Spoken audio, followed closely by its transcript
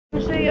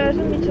So you guys,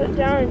 let me sit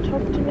down and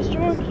talk to Mr.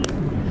 Monkey.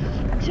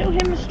 Tell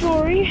him a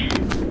story.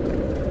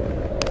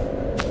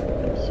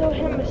 Tell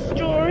him a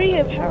story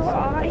of how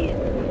I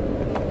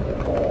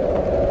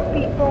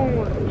beat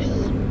Boneworks.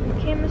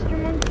 Okay, Mr.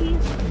 Monkey?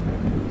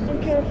 Listen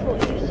carefully.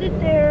 You sit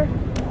there.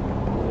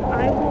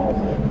 I will...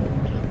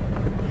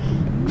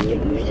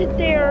 Yeah, you sit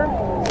there.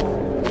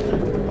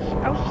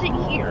 I'll sit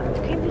here.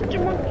 Okay,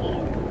 Mr. Monkey?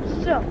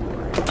 So,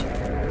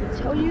 I'll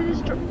tell you the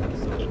story.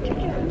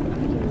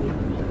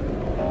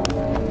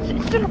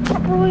 Sit up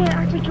properly and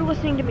act like you're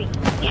listening to me.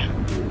 Yeah.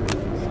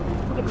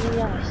 Look at me in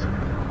the eyes.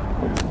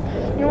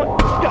 You know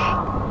what?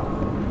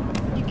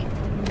 You can...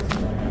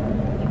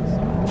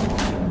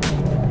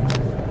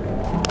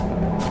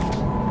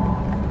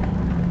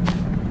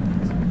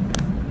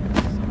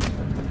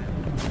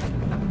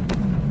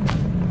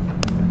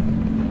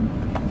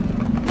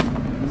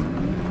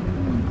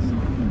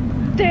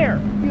 There!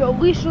 You at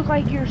least look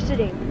like you're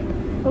sitting.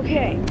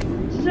 Okay,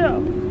 so,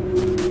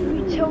 let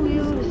me tell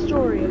you the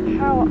story of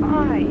how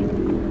I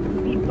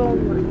beat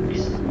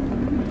Boneworks.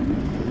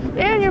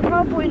 And you're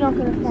probably not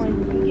going to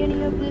find the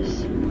beginning of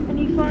this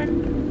any fun.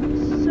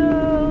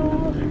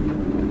 So,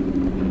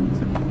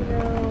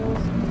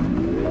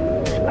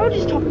 I'll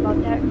just talk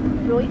about that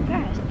really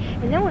fast.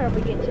 And then whenever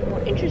we get to the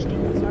more interesting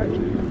part,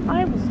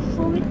 I will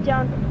slow it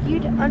down for you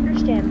to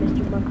understand,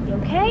 Mr. Monkey,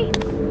 okay?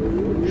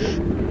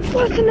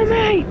 Listen to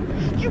me!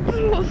 You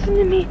better listen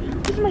to me!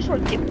 This is my story.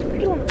 Get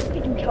on the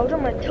freaking couch.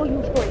 I'm going to tell you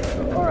a story.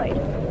 Alright.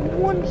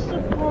 Once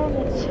upon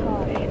a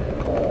time.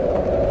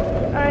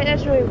 Alright,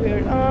 that's really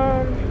weird.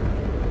 Mr.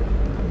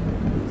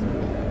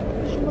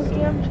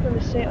 Monkey, I'm just going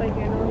to say it like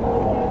I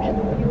normally do to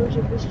the viewers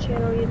of this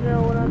channel. You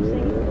know what I'm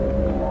saying?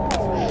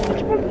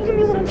 Mr. Monkey, give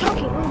me what I'm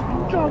talking.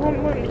 God, let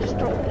me just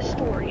start with the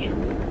story.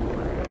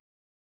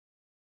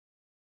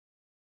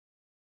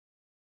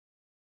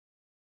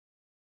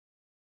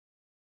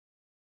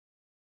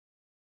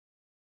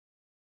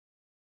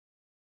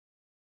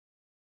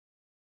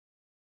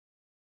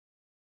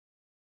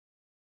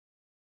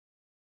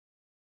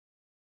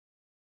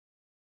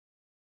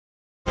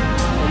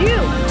 You,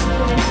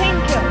 an insane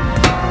kill.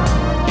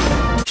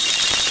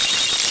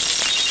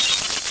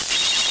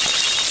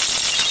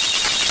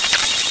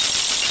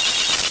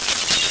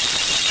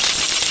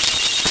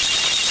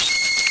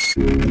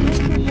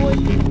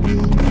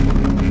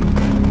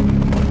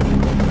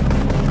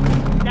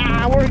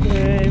 Nah, we're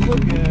good, we're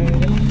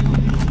good.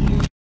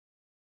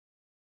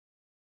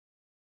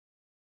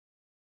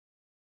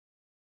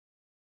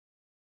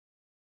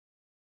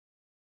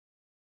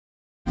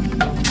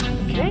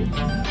 Okay.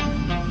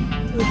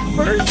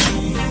 First,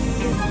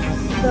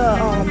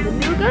 the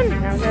new gun,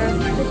 now the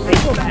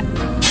baseball bat.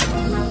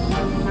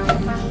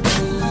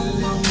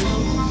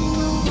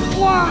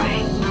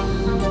 Why?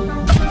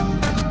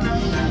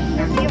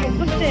 Yeah,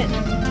 listen.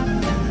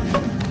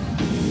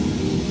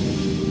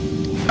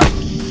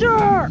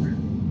 Sir!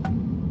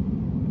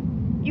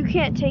 You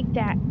can't take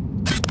that.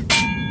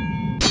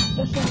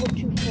 That's a little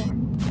too far.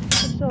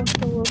 That's also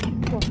a little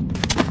too far.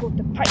 Go with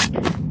the pipe.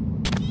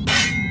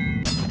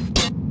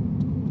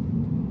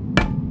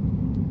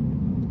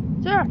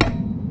 Sir!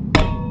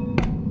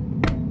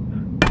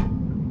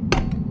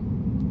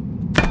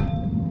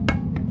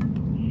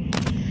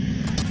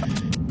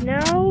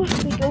 Now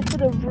we go for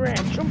the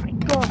wrench. Oh my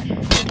god.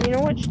 You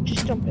know what?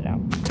 Just dump it out.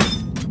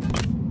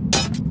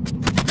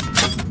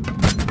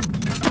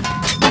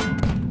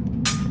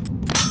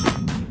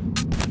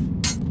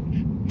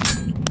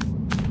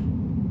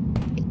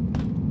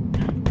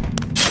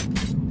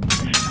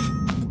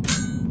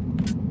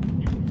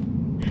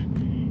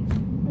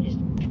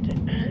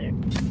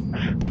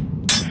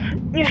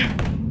 Yeah.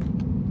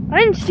 I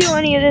didn't steal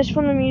any of this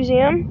from the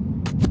museum.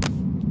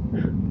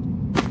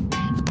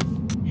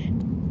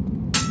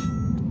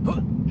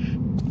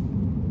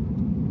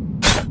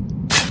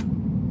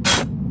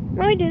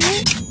 No, I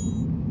didn't.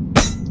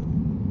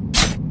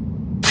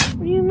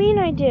 What do you mean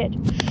I did?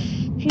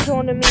 She's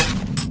on to me.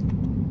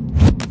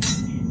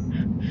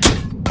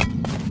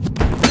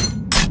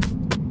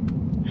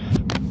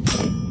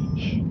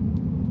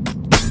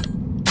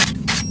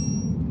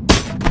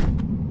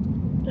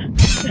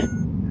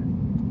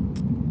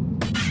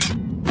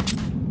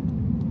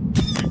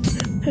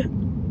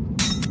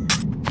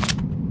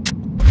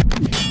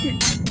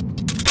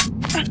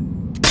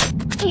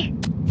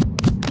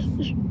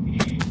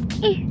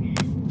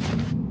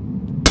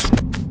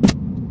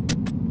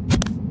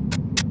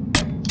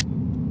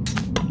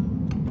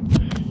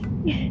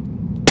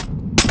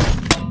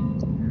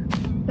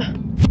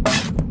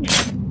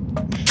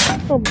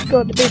 Oh my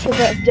god, the baseball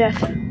bat of death.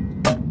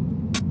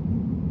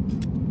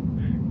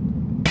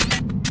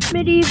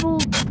 Medieval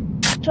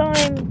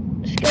time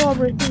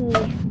scalper thingy.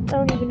 I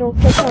don't even know if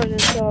that's not a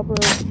scalper.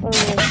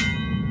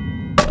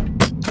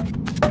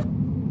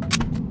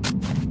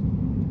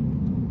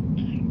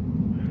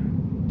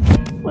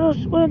 What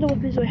else? What other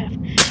weapons do I have?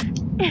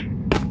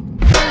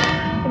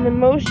 And the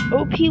most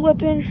OP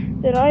weapon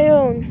that I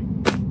own.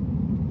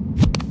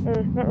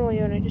 Not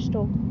really own, I just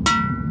stole.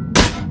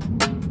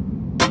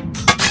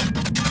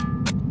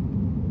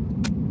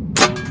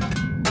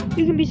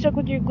 You can be stuck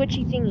with your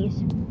glitchy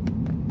thingies.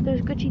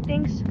 Those glitchy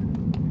things.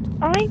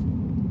 I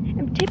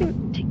am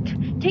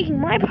taking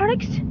my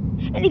products.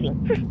 Anything.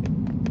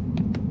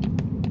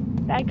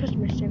 Bad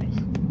customer service.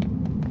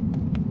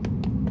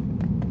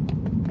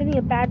 Getting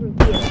a bad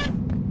review.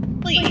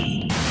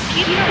 Please,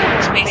 keep your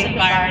workspace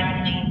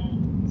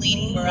environment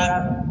clean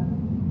forever.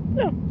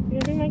 Oh,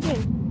 you're doing my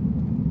game.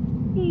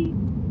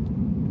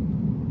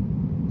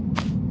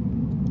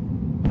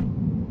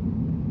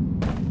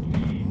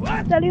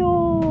 Dario,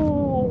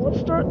 let's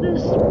start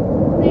this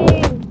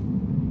thing.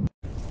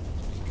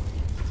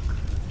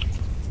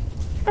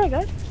 Alright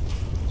guys.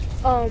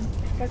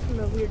 Back from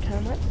the weird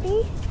time with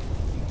me.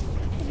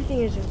 Everything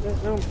is just,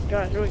 oh my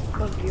god, it's really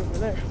buggy over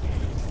there.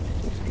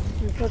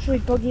 It's really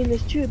buggy in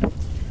this tube.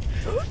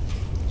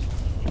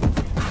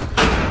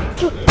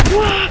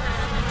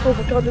 Oh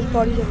my god, there's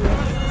bodies everywhere.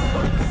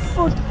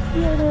 Oh,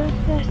 yeah,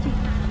 that's nasty.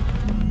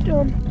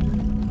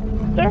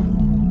 Sir?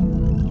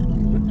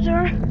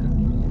 Sir?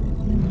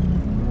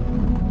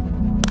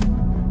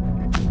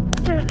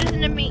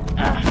 Listen to me.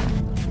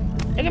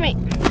 Look at me.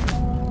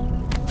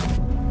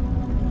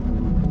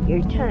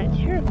 You're kind of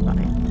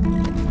terrifying.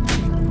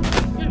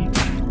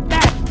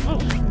 Bad. Oh.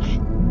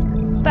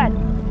 Bad.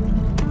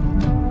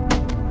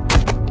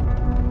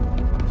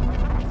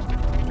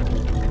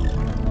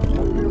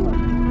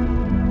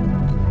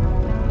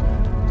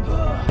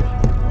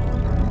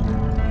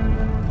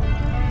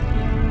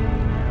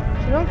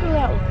 So don't go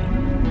that way.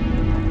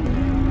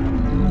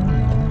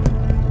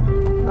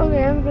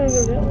 Okay, I'm gonna go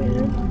that way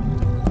then.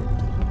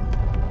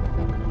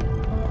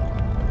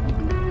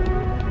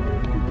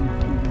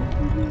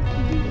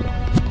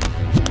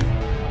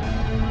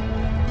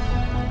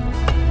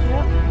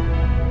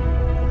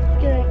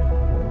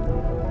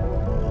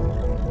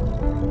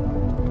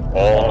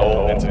 All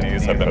null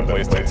entities have been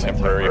placed in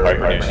temporary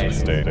hibernation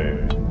state.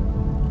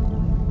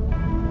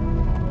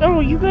 Oh,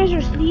 you guys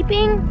are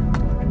sleeping?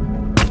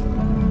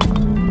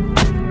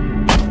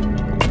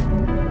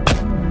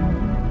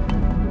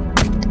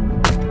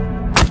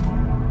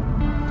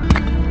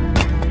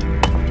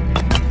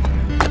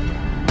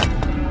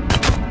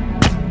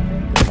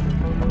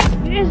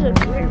 You guys are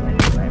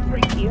very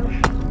break you.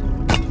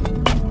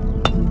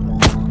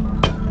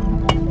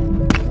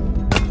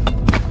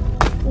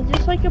 Is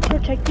this like a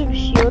protective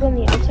shield on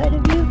the outside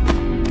of you?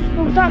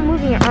 Well, without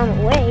moving your arm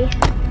away.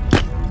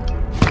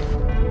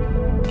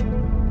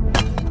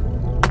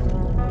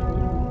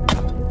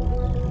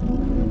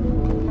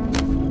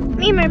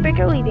 Me and my brick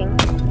are leaving.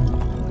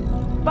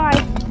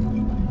 Bye.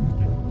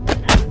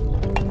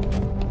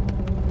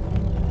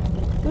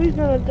 Who's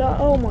gonna die?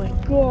 Oh my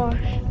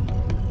gosh.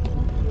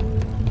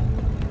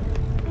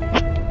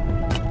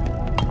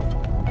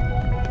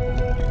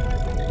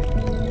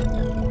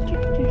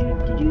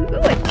 Ooh,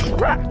 a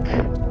truck.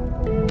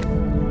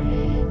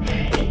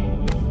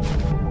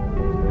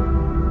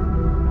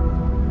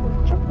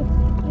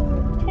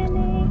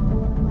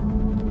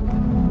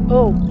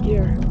 Oh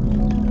dear.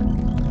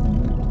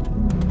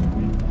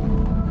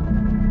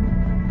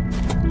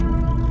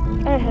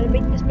 I had to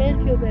make this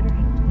man feel better.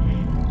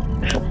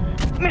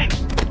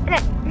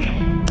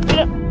 Get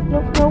up. No,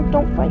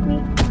 don't fight me.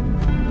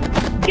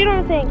 Get on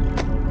the thing.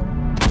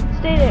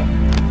 Stay there.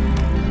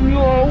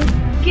 No.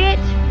 Get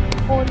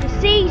on the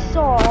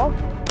seesaw.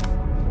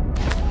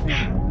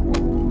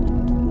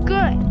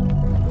 Good.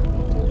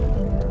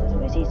 That's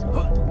my seesaw.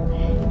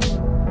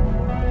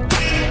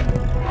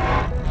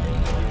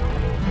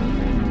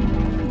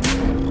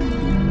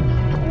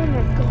 Oh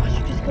my gosh,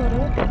 you just got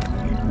up.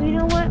 Well, you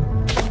know what?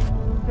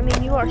 I mean,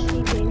 you are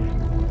sleeping.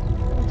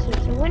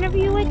 So whenever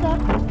you wake up,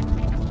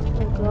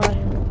 oh god.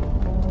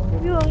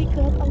 Whenever you wake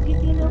up, I'll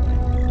give you a note.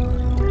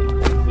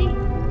 See?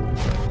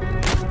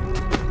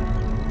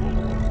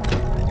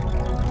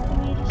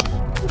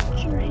 Put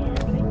your hand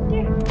right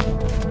there.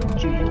 Put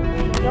your hand.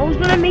 I was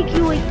gonna make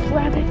you like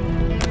grab it.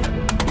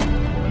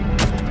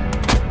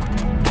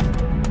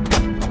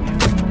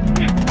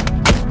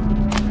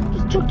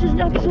 This truck does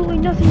absolutely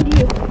nothing to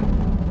you.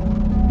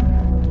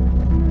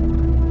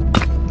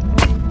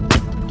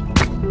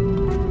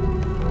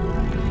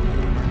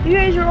 You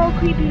guys are all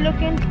creepy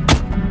looking.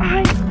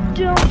 I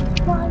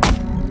don't like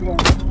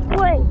this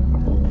place.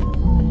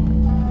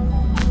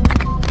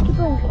 Keep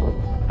going.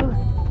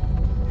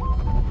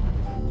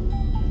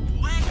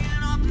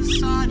 Waking up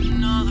inside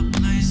another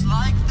place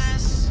like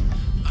this,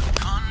 a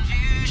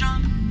confusion,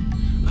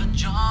 a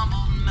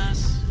jumbled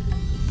mess.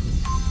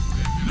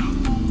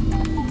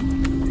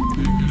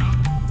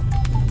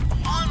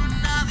 Wondering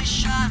how these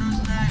shadows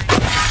lay.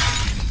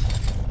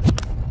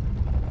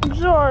 I'm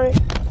sorry.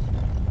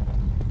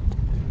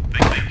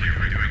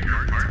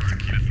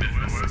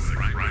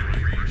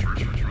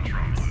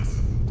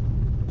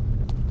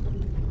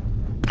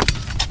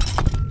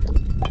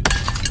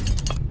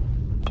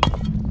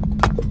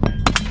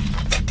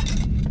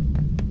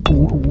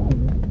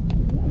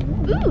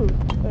 Ooh,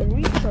 a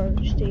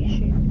recharge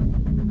station.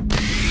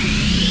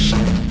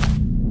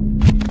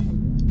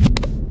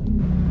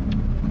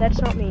 That's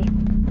not me.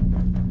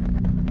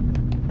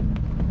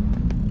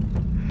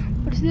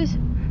 What is this?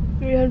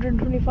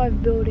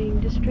 325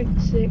 building,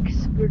 District 6,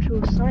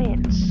 virtual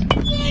science.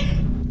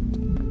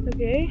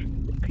 Okay,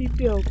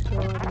 creepy, oh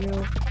god,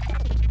 no.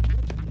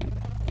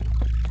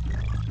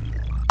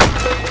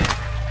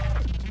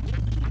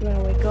 I'm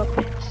gonna wake up,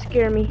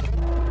 scare me.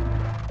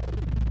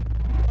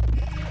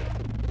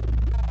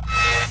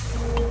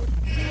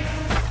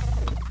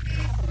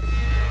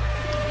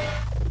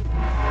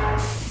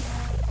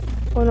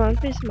 Oh no, I'm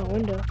facing my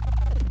window.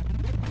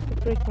 I'll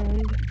break my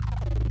window.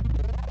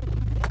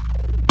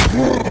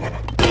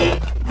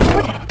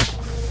 What?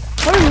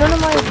 What are none of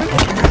my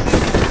equipment?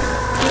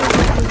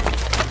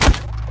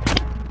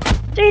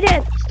 Stay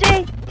dead!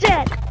 Stay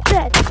dead!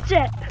 Dead!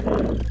 Dead!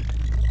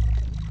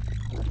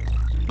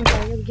 Okay,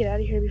 I gotta get out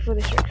of here before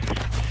they start.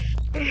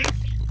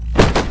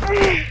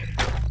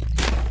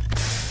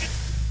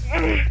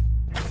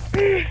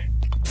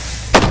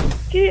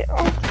 Get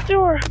off the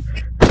door!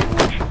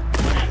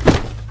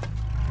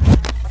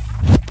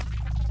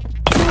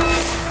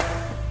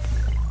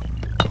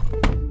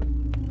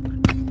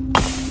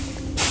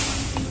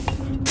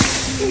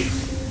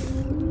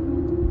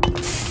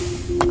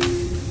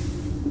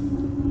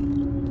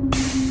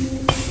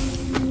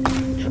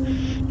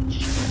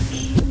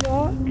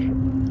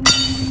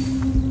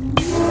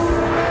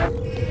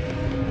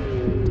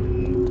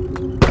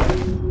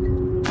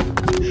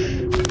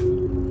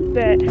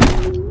 Bet.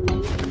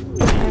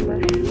 Hammer.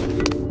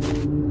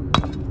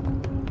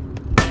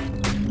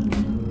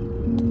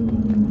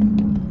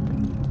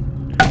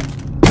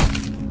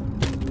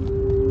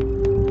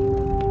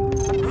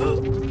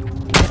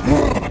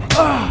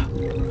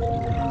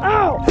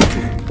 Ow!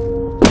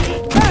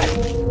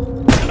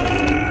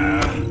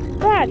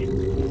 Bad!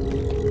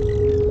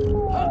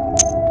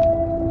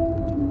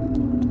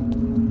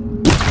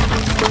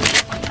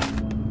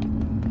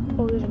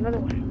 Oh, there's another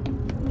one.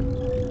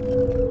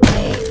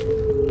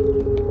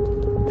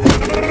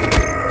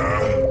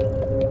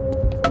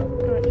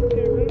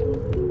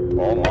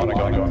 All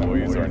Monogon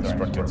employees are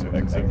instructed to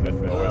exit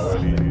Mythos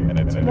City and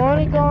attend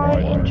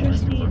Monogon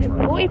interested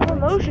employee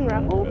promotion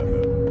raffle.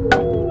 I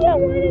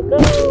wanna go.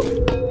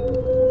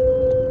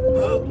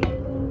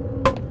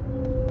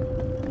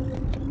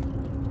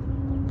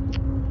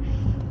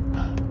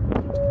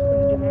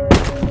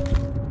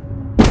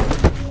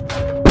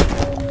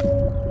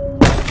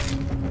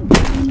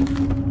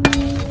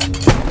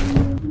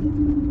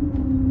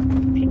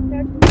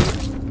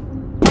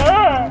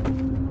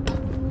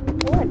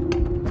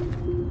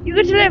 You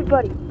get to live,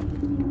 buddy.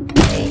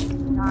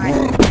 Nice.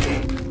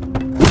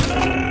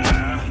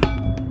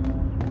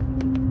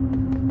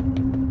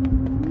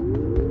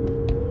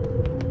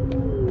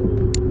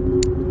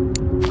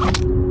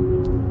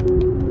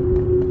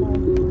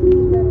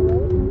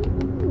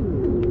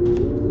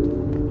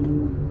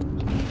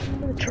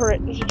 There's a turret.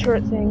 There's a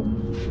turret thing.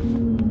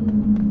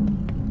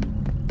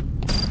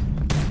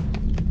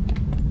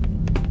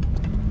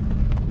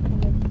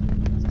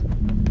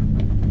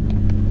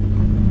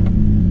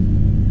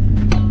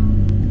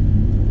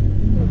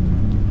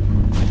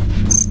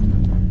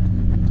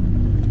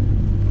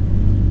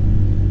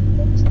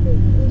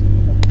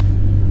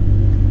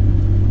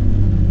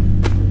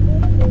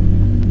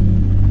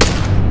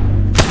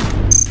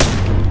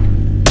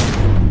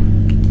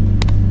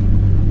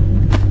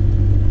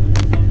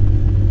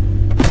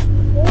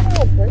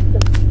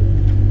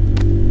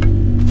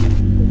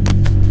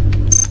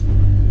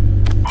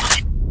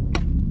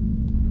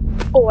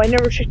 Oh, I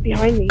never checked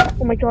behind me.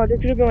 Oh my god, there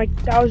could have been like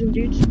 1,000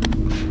 dudes up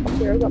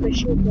there. I got my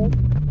shield though.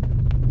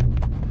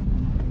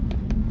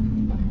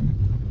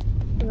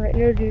 Alright,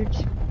 no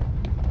dudes.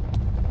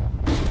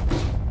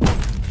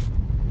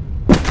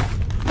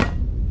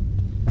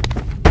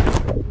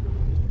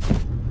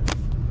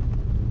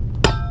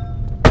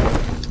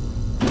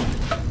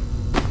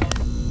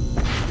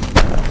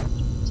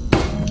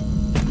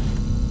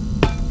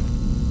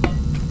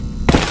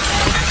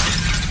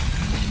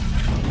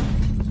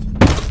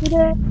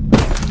 Today.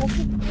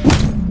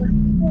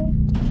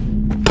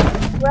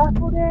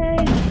 Raffle day.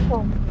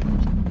 Oh.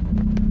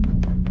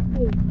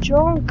 Oh,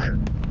 junk.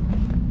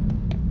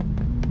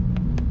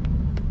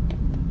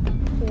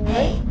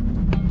 Alright.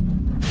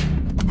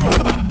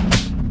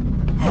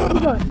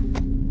 Hold on.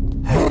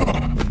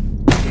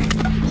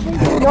 I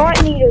do not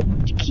need a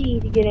key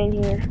to get in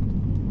here.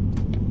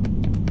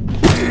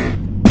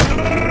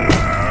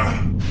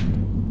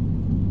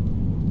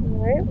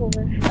 Alright, well,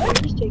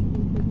 that is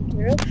taken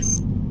care of.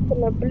 Got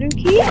my blue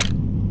key. I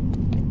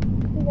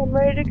think I'm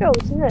ready to go.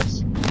 What's in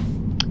this?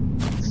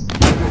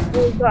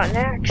 Oh, we've got an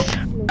axe.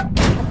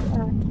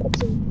 That's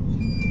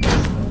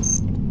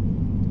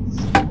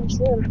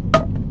them.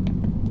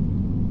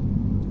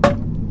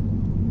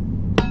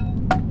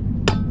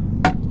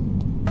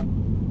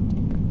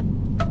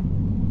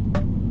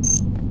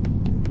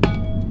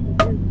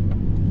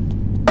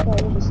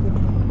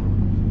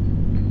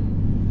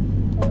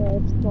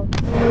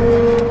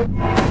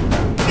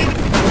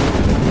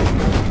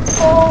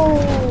 Oh,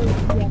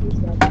 yeah, he's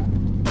dead.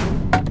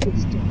 Good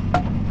stuff.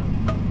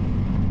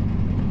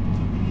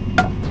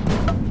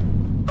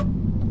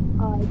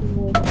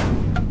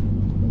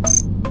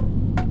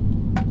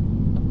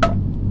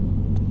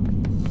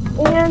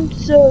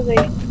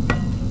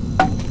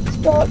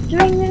 stop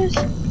doing this?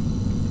 Okay,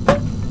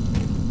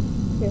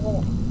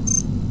 hold on.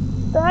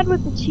 Bad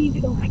with the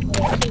TV. Oh my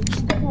god, I'm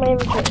stuck in my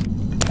inventory.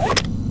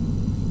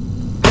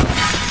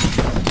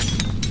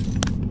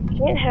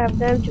 Can't have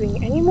them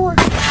doing any more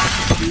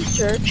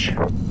research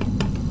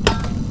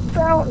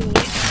about me.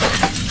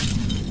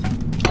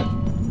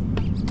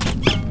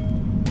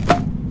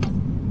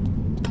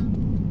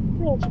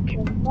 I took care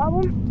of the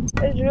problem.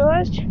 I just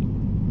realized it's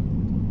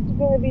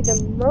going to be the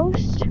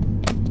most.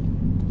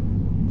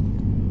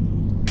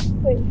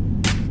 Wait.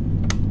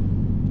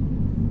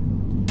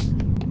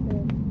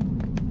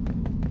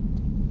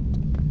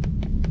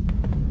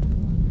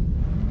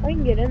 I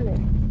can get in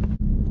there.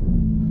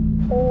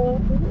 I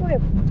think I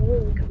have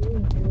really coming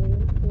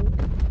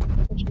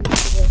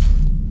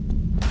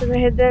in my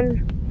head then.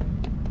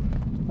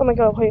 Oh my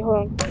god, wait, hold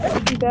on.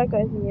 There's 2 bad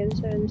guys on the other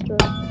side of this door.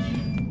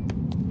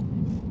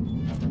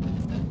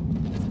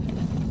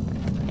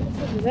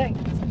 What was that?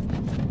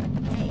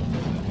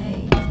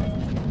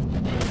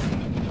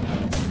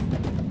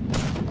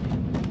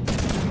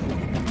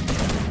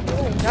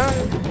 Oh my god.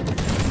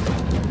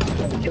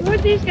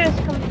 Where'd these guys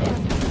come from?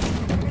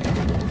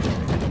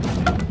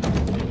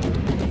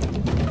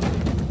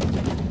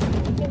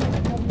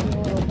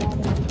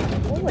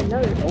 Oh,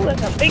 another. Oh,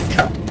 that's a big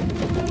truck.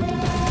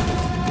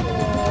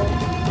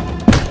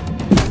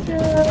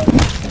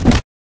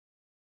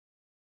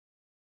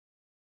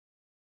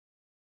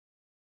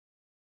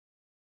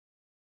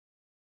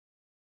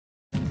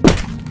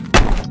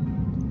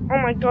 Oh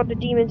my god, the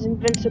demon's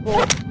invincible.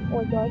 Oh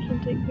my god, I can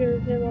take care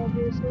of him,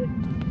 obviously.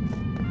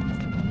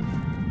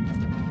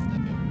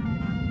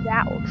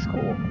 That looks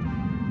cool.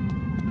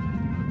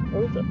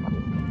 Those look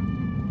cool.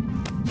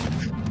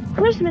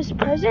 Christmas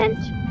present?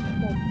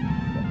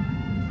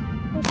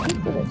 What's good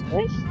for this,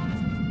 guys?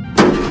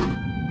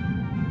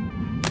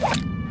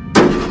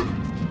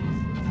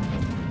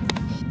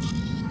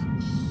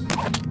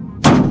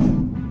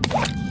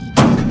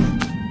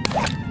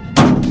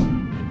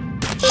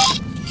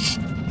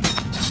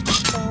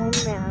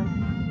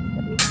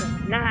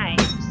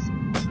 Knives.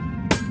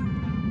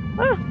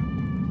 Ah.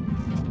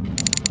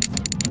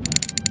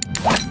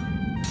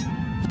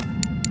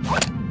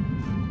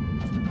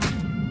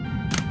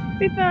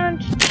 We found.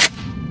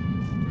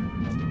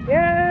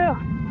 Yeah.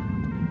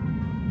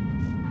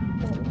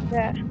 What was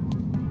that?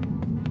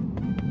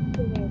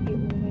 Oh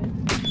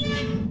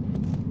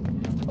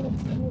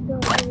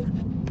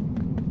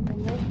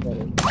my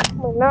god.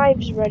 My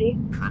knives ready.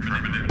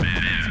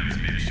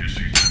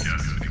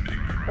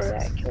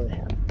 Alright, kill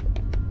him.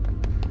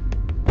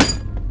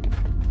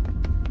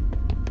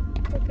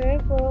 Okay,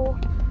 well,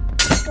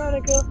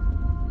 gotta go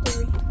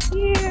over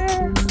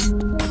here.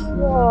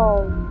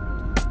 Whoa.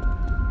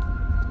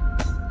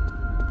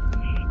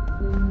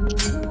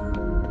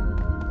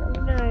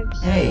 Knives.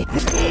 Hey.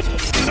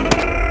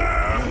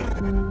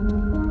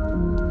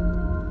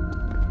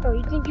 Oh,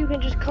 you think you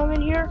can just come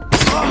in here?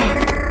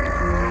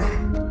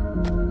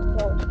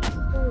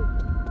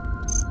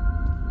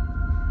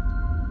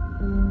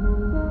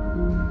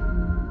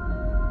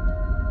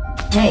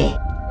 Hey.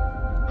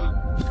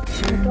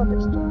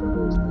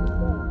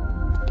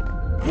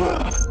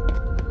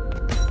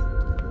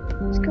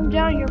 Just come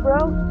down here,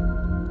 bro.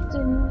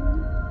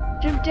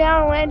 Jump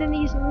down and land in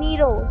these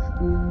needles.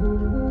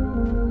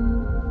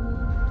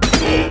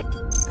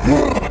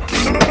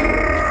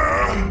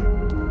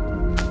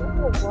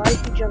 Why did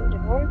you jump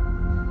down?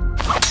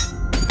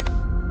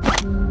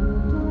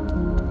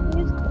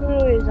 He's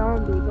clearly a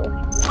zombie, but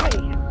why?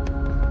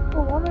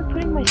 Well, why am I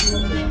putting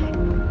myself in there?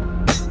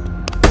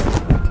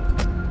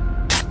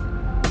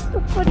 What the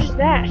fudge is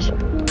that?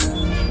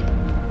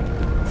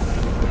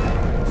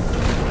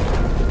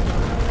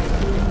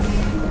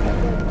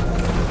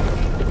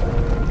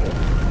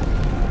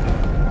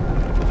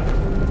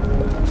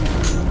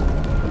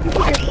 You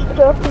put your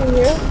stuff in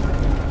here.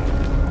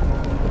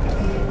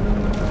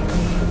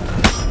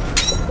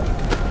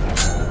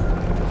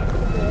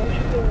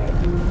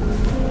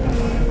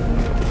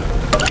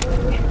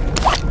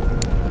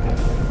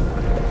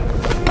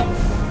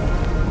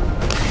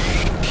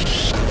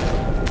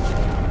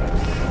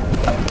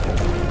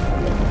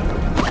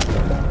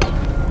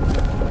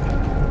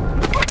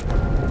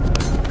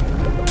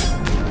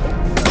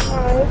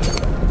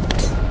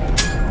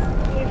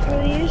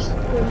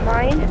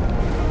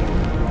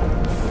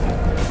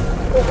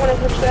 Don't want to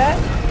touch that.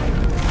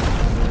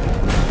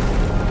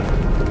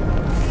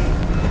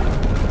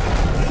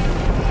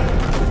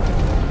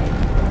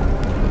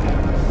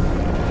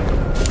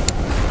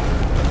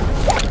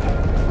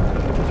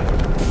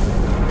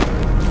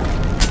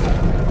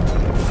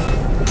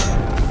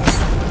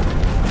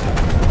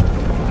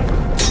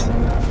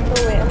 Oh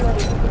wait, I'm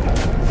ready.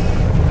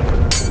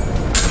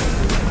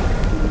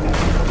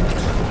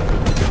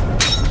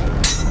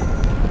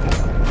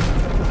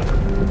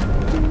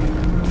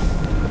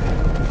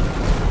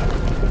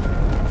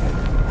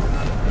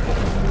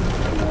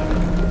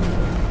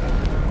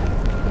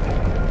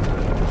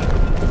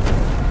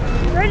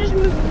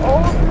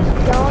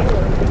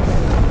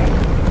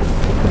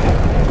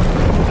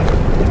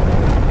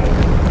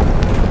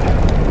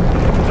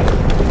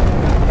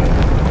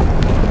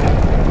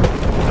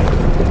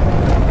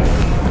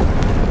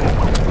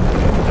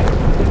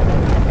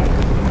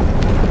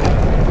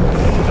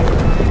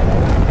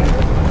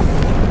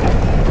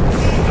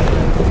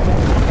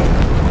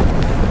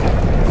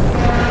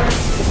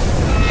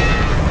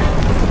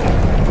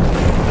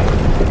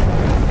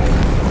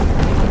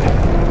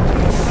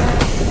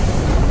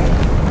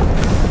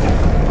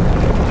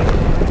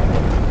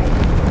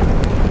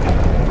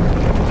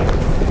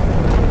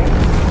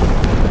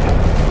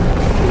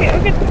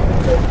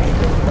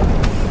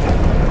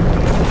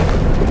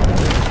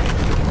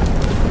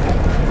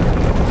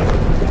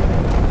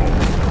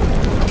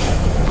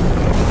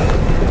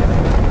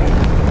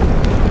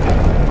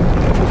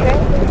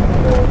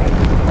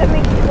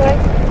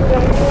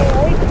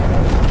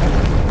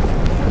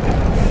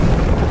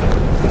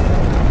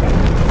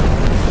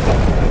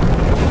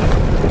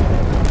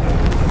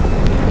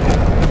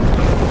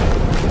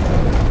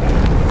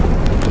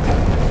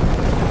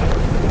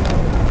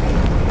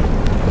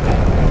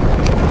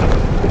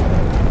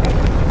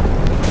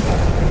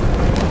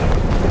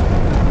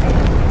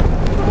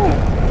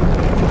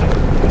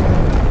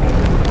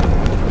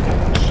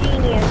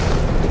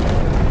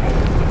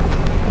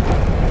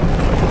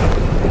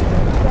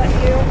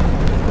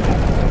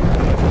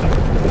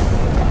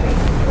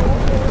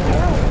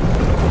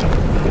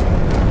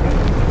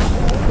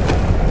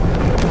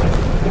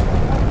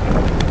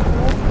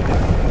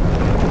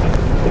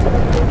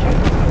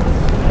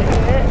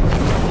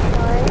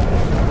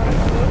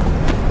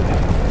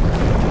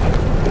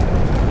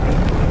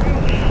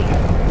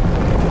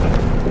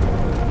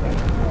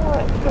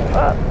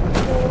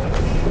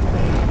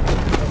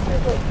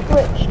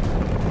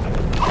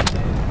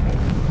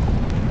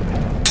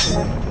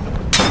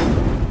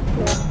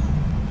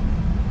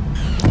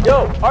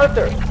 Yo,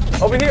 Arthur,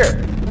 over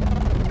here.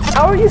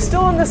 How are you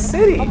still in the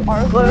city?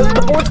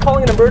 The board's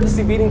calling an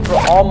emergency meeting for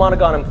all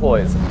Monogon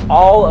employees.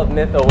 All of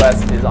Myth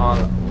OS is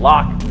on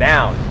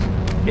lockdown.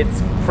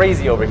 It's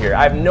crazy over here.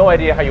 I have no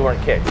idea how you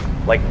weren't kicked.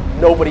 Like,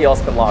 nobody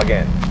else can log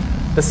in.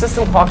 The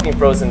system clock being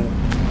frozen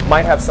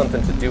might have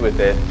something to do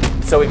with it.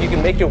 So if you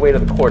can make your way to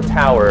the core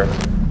tower,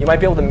 you might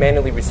be able to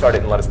manually restart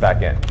it and let us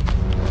back in.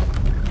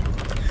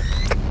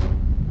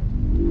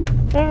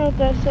 I don't know what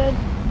that said.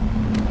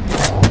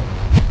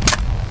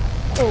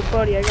 Oh,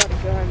 buddy, I got a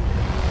gun.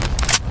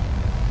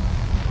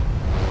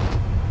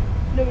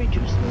 Nobody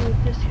trusts me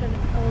with this kind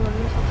of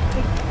elements.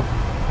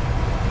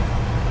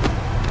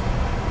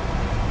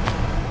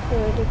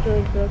 Oh, the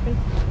door's broken.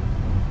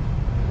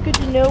 Good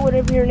to know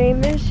whatever your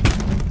name is.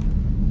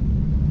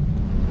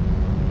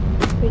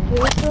 Wait, do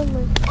this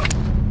one?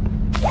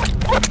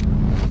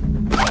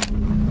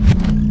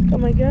 Got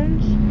my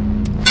guns.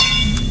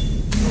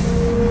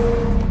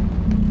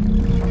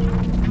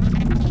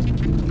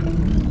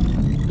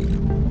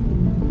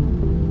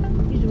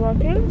 He's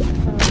walking.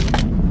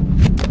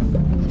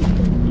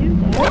 Do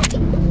that.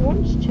 He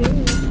wants to.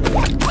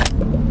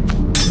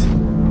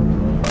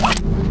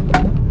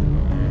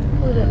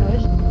 What was that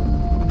noise?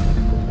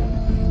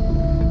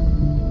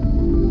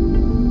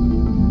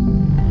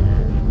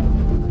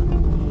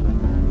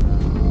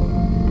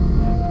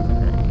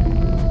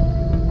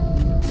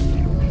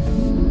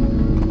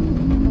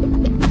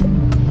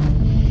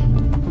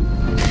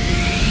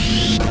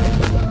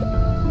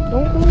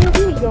 Don't go where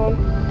he was going.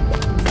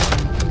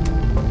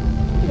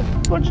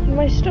 Where did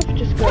my stuff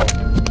just go?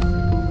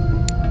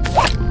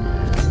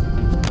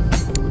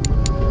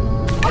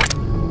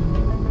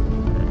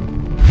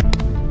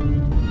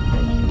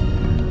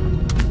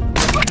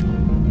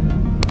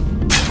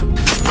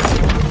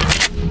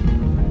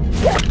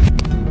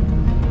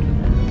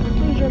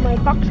 These are my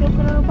box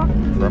opener box.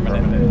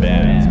 Permanent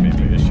bans may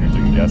be issued to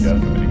guests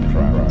committing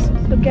crimes.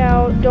 Look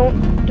out!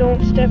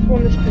 Don't step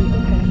on the street.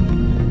 Okay.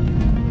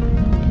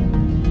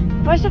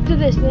 If I step to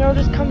this, then it'll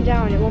just come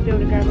down. It won't be able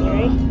to grab me,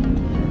 right?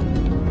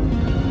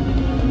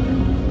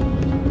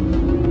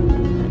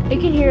 It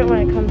can hear it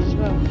when it comes as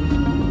well.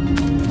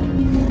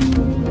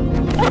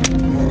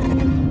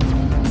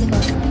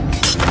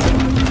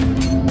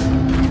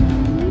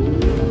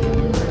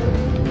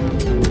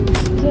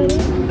 Is that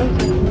it?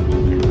 Okay.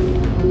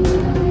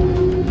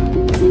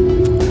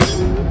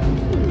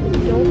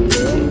 Don't do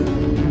it.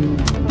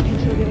 Okay,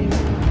 so we're getting it.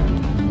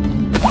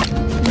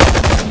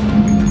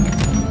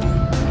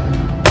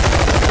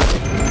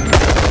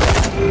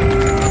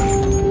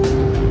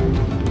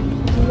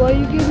 Why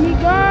you give me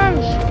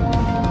guns?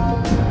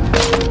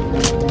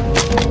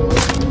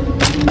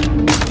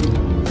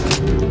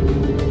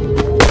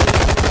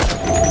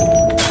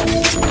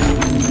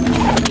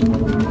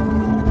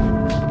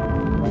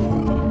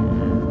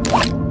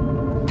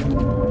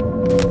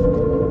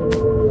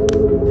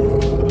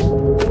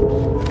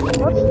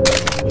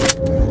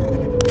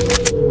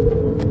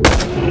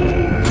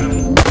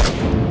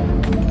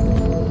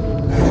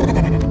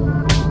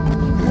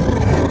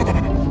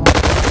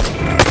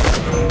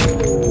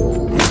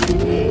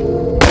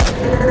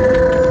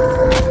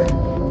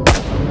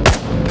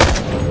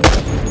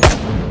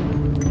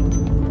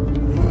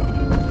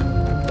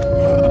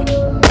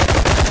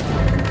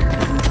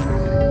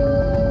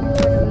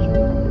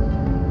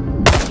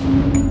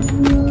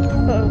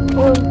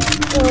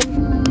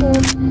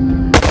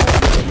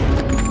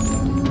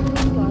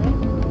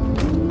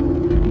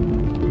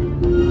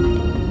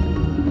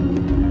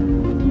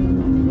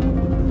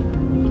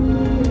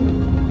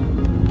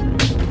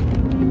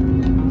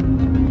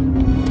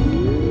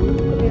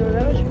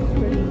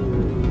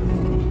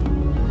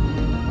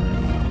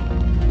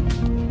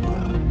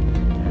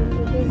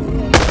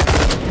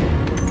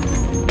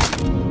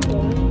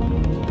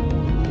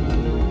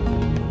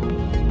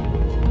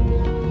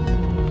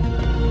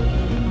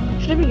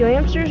 Should I be going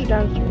upstairs or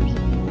downstairs?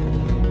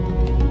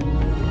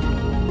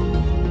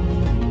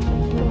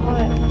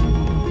 What?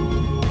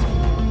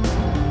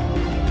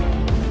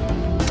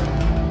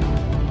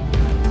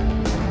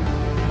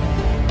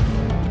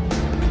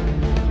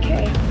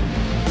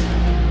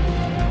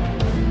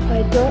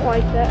 don't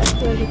like that. I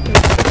feel like it's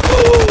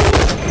oh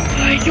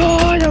my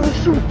god, that was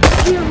so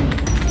scary.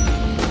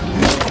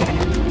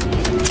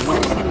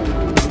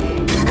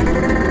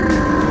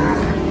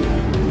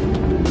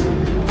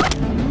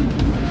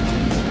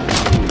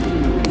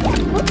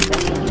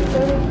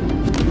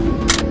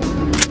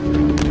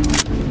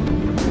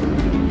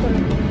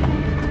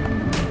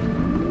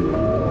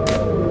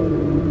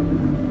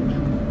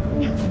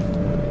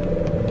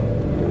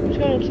 I'm just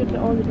gonna check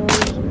all the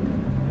doors.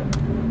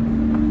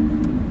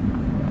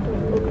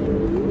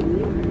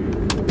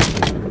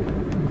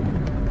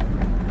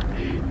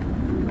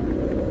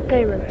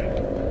 Playroom.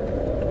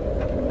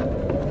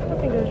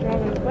 Nothing goes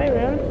wrong in the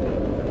playroom.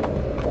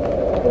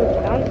 Oh, it's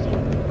bouncy.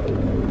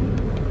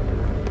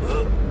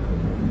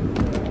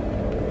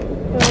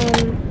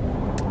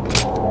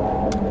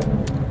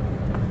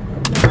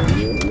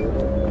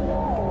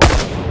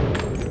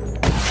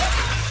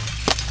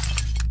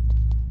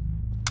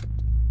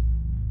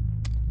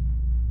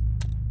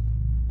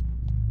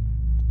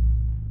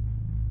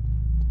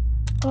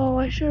 Oh,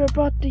 I should have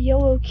brought the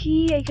yellow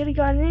key. I could have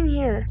gotten in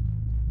here.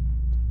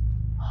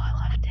 Oh, I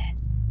left it.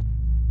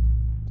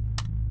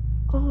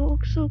 Oh, it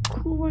looks so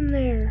cool in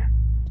there.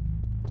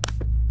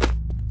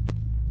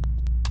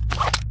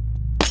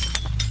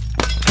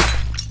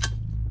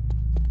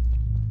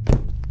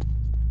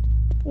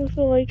 I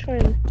feel like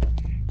trying to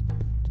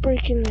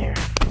break in there.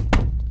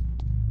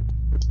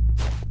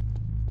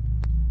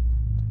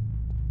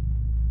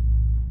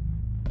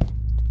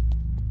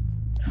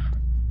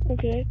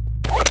 Okay.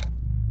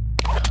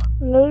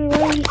 Another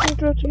one, you just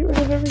have to get rid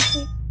of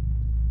everything.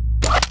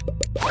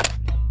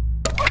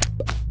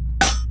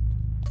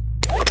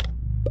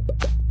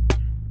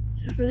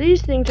 So for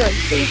these things are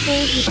safe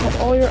things, you put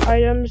all your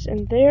items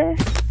in there,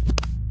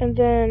 and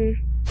then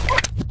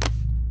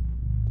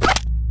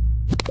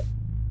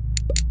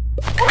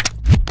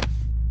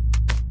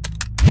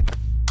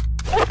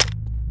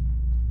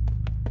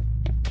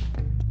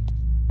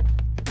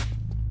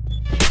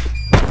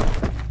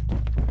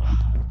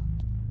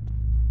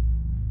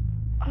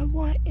I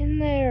want in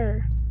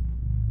there.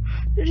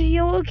 There's a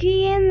yellow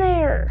key in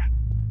there.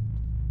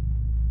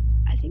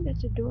 I think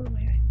that's a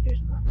doorway. There's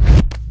one.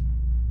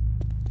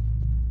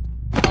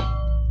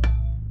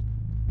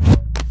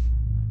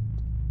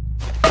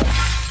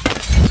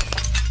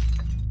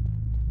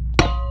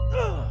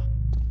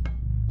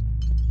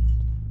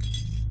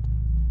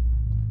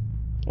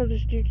 Oh,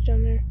 there's dudes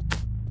down there.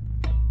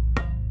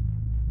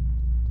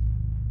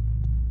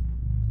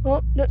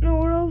 Well, don't know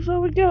where else I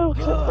would go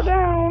except for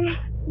down.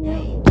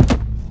 Yeah.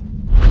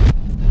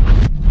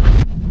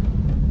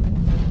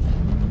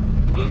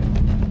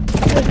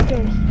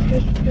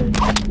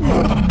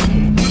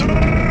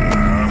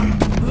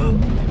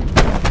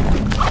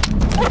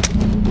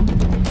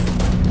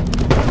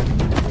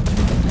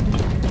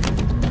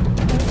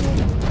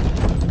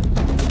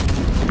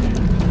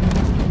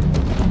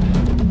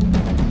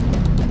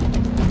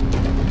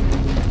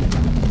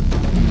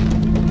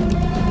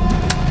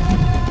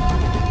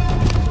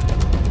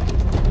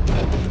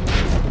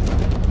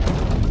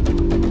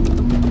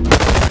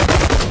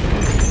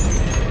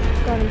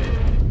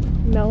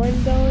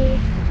 Melon belly.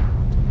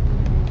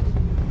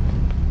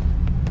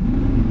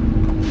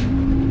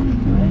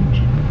 Fudge.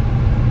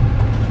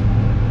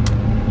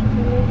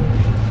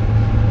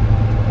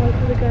 Oh,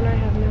 for the gun I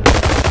have now.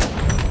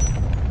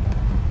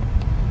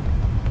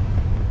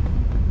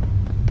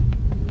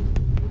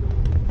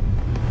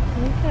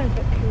 You kind of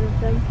took care of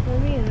them for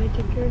me, and I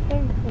took care of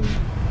them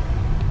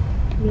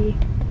for me.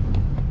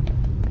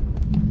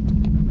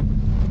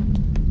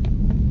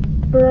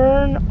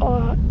 Burn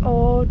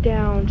all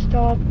down.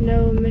 Stop.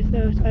 No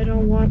mythos. I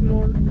don't want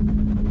more.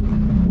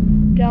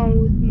 Down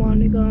with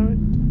Monogon.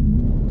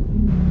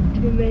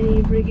 Too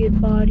many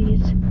rigged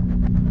bodies.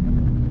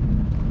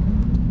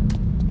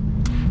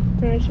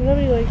 Alright, so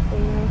nobody likes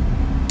them now.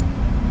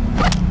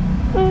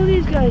 Oh,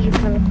 these guys are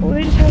kind of cool.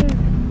 They just had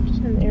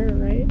an error,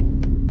 right?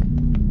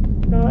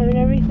 No, I mean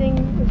everything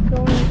is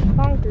going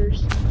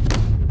bonkers.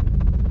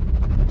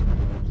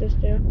 What's this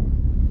do?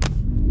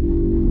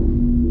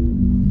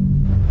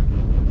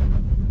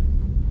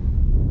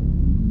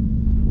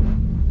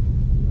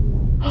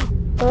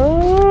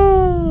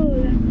 Oh!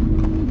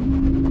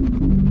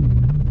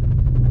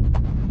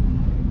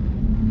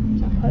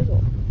 It's a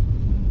puzzle.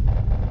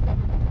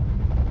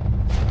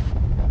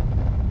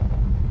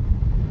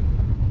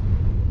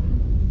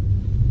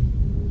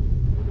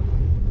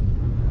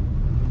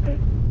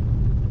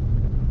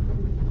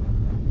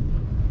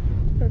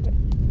 Perfect.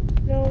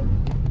 No.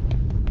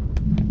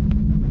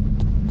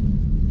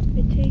 I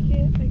take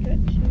it. I got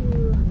to.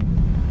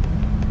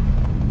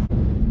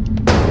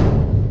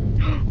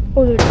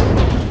 Oh, there's.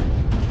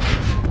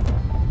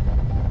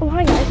 Oh,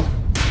 hi guys.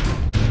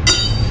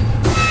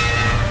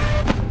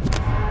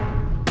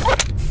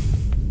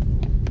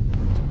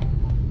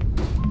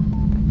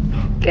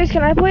 Guys,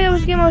 can I play? That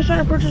was the game I was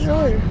trying to purchase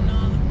earlier.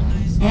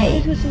 Hey.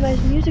 Let's get some nice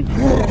music for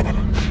that.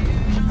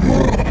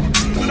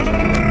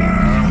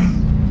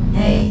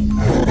 Hey.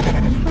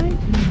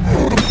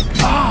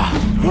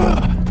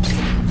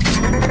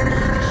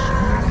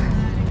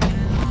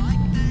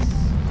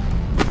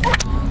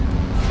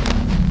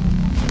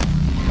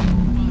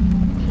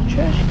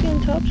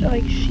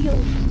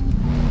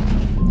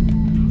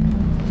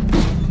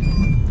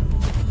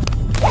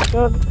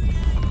 God.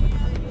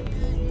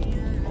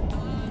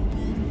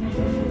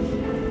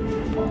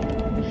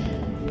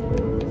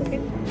 Okay.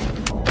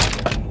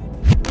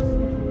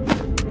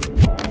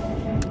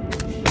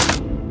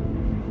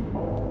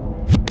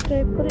 Did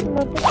I put it in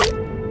my pocket?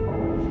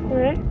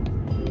 Alright.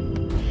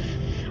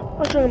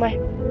 How strong am I?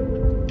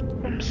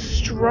 I'm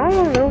strong.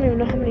 I don't even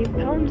know how many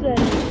pounds that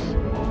is.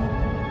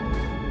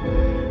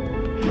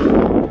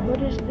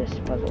 What is this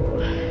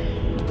puzzle?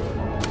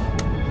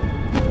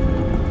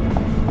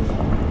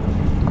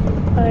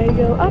 I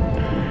go up.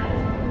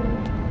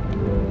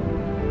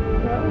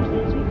 That was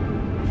easy.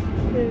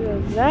 I go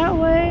that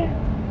way.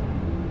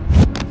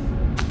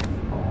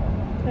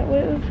 That way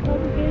it looks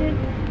complicated.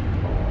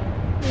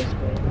 This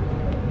way.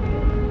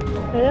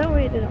 No, that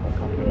way it didn't look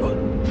complicated.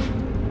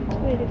 This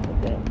way it looks a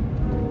bit.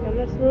 Now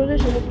let's throw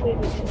this and hopefully it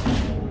makes it.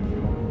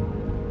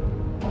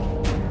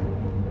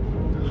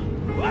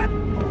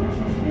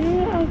 You know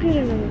what? I'll get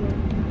another one.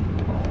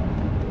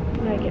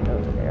 When I get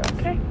over there,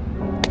 okay?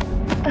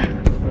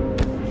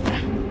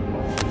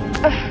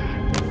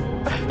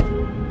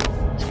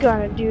 Just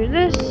gotta do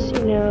this,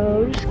 you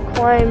know, just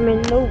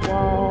climbing the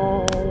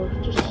wall.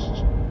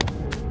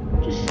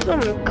 Just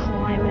some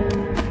climbing.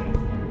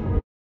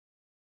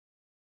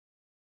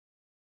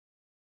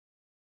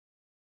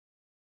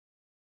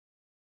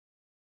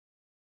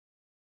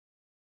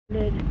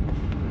 As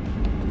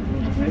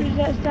weird as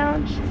that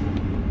sounds,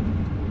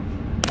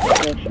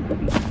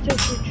 it's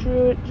actually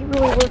true. It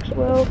really works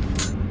well.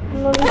 I'm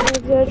not even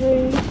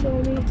exaggerating, you tell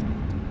me.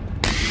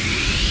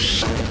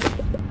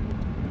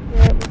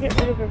 Alright, we'll get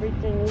rid of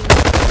everything.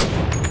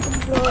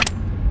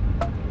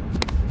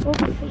 Oh,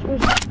 this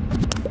was...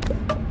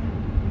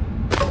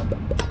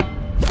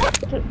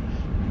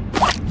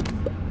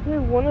 Only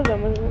one of them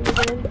wasn't gonna make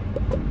it in.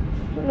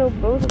 I don't know,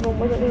 both of them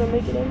wasn't gonna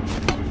make it in.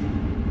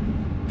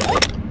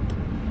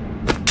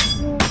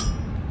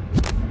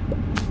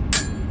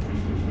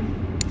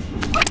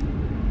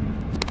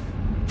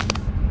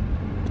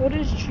 What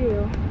is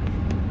true?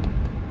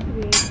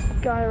 The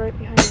guy right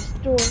behind this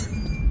door.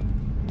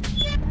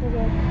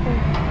 Okay.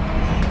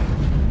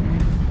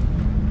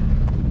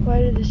 Why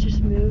did this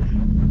just move?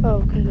 Oh,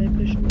 because I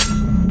pushed it.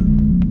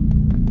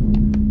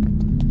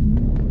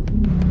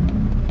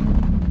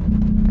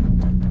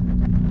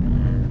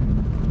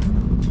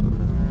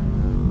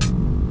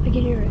 I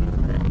can hear it.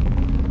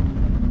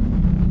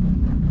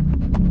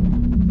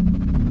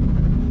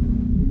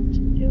 What's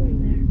it doing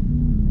there?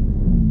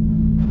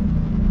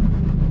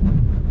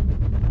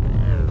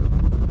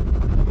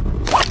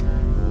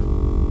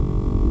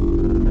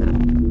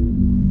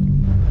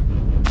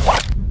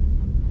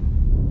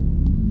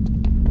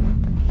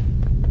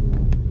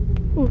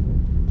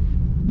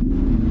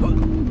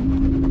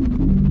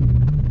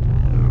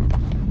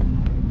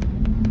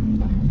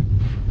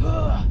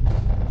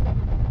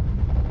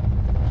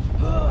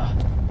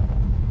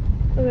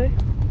 Okay,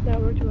 that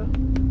worked well.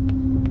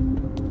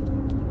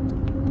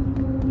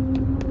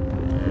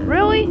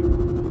 Really? I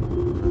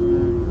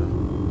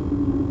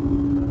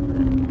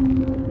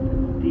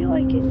feel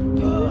like it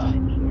knew this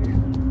in here.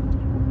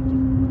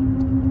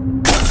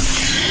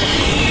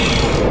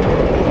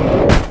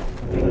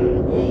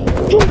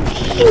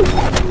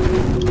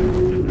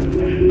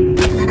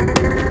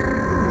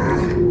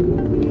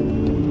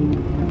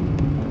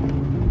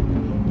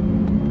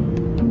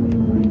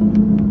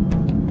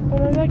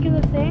 Am I back in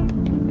the thing?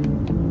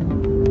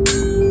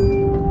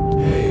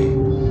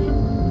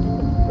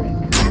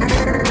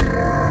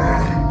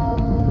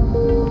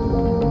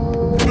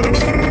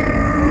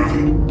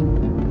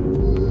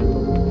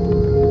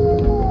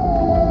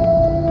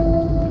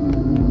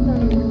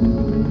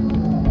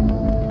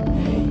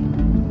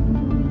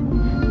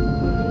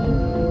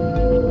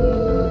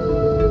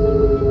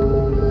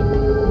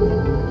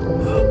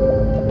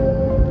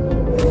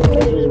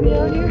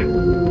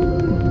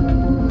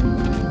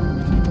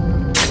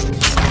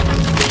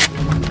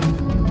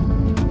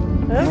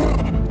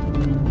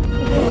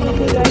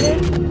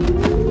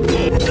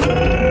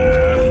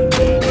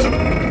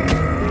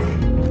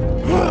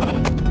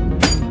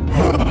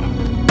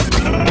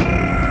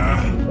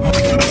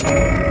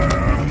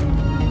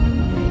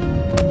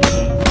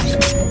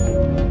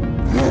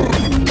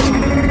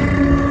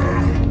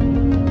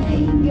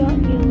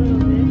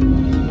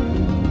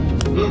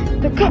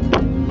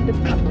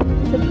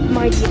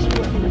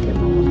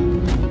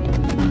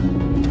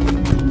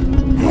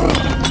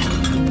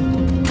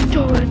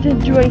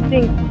 Didn't do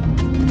anything.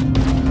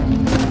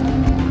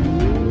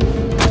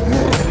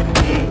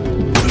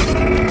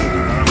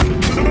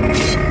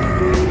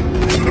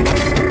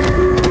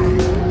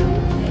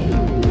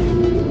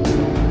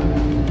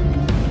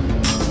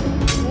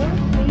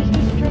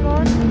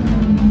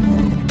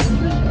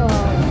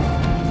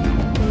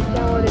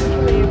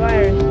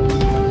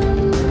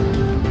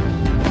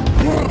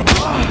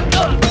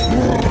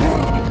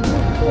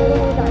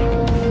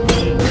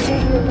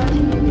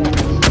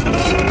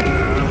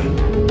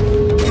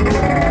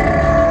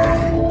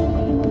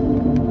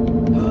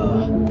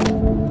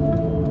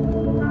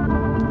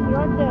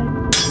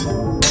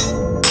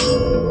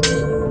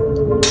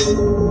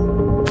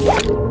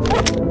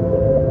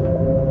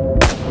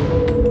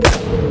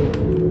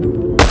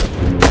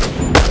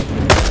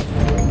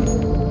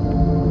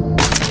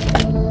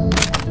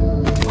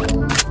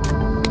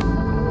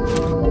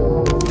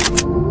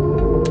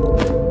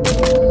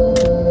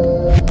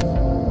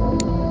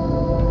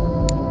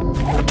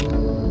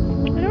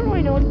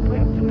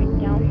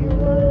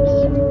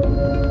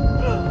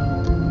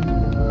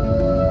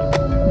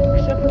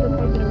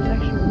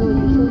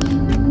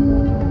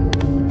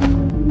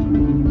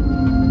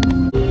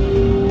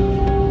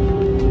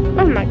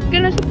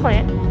 there's a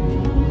plant.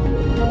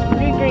 It's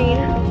pretty green.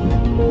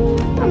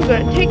 I'm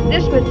gonna take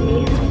this with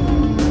me.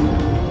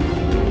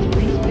 It's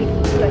pretty big.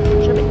 So I can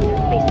shove it in your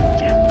face.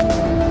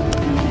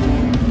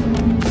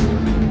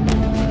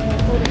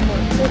 Hold it for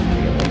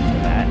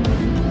that.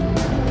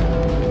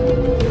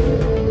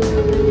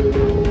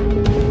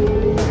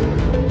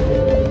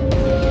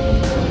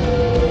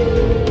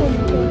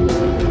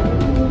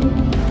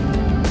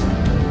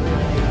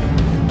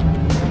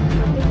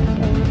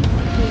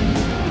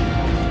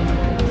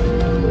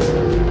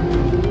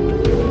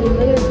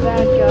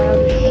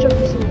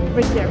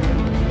 Right there.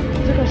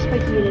 Look how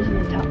spiky it is in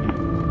the top.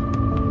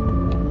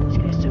 This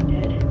guy's so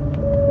dead.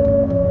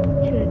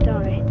 He's gonna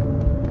die.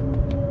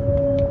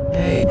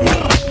 Hey.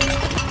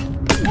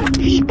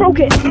 You just broke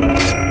it!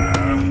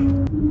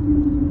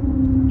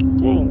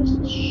 Dang, this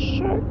is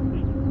sharp.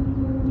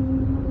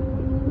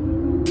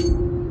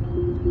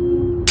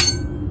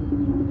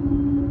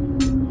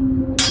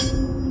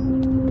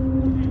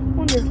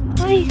 Wonder if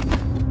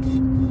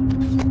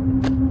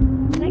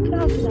can I cut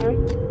off his arm?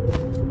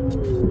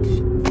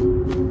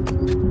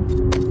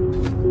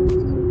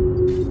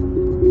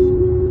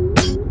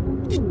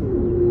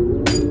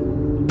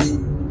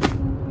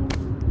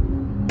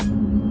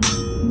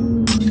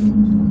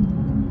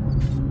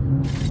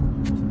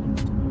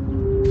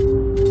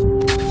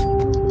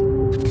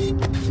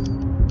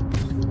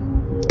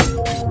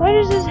 Why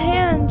does his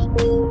hand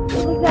look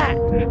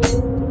like that?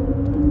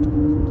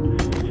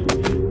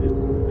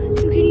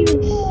 You can even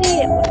see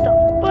it. What the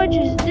fudge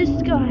is this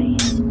guy?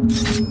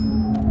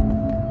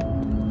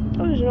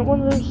 Oh, there's not one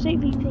of those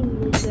safety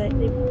things that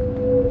they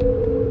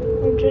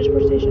on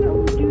transport station. I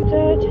will do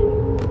that.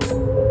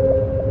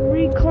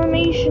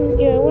 Reclamation.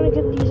 Yeah, I want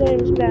to get these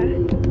items back.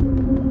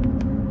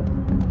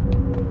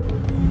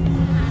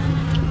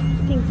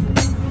 Thank you.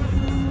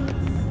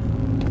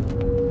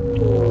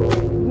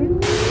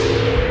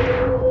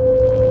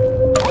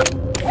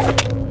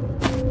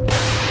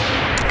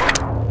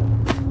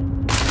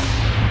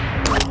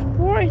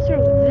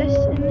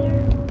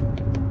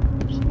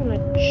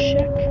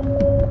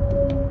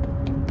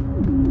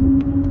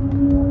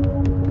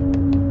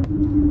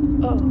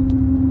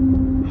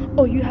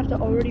 Oh, you have to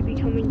already be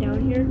coming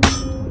down here?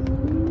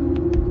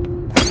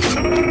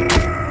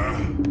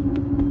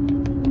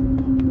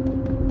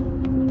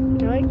 You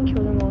know, I can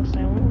kill them all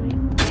silently.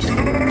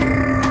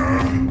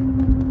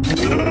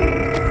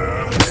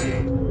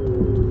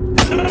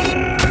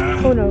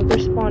 Oh no, they're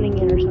spawning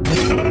in or something.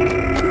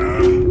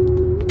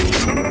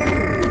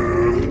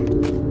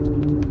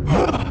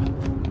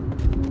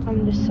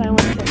 I'm the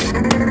silent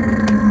killer.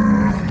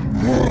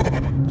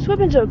 This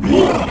weapon's OP.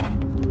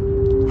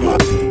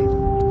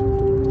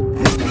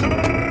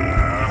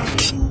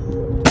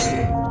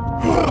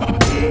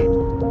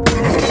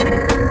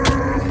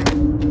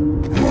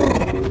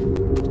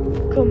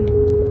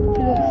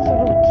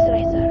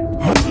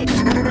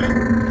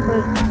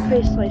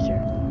 Face slicer.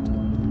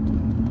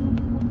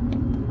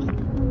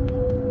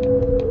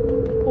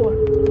 Or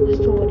the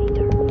sword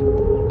eater.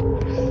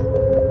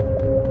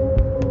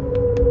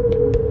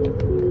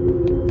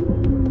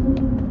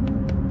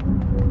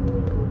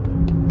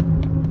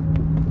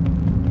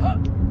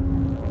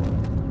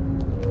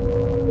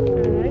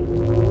 Alright.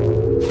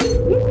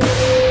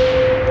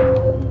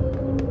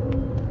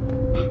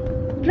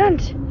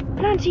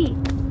 Planty!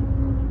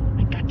 I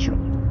got you.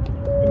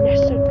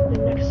 The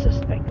next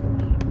suspect.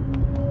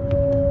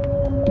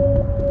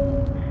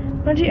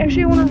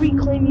 Actually, I want to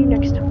reclaim you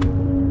next time.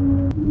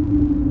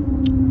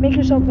 Make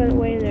yourself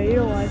way in there.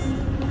 You're alive.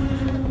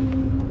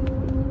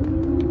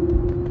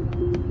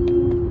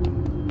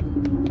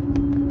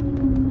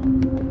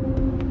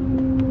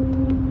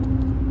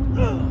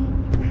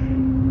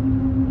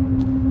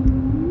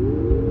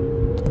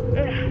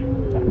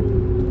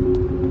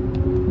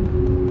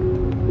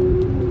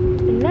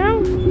 And now,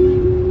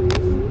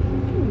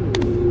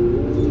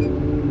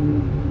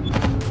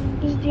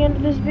 this is the end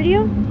of this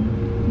video.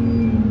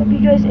 Hope you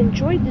guys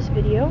enjoyed this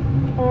video.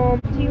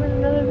 See you in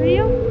another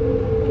video.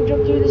 You can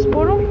jump through this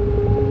portal.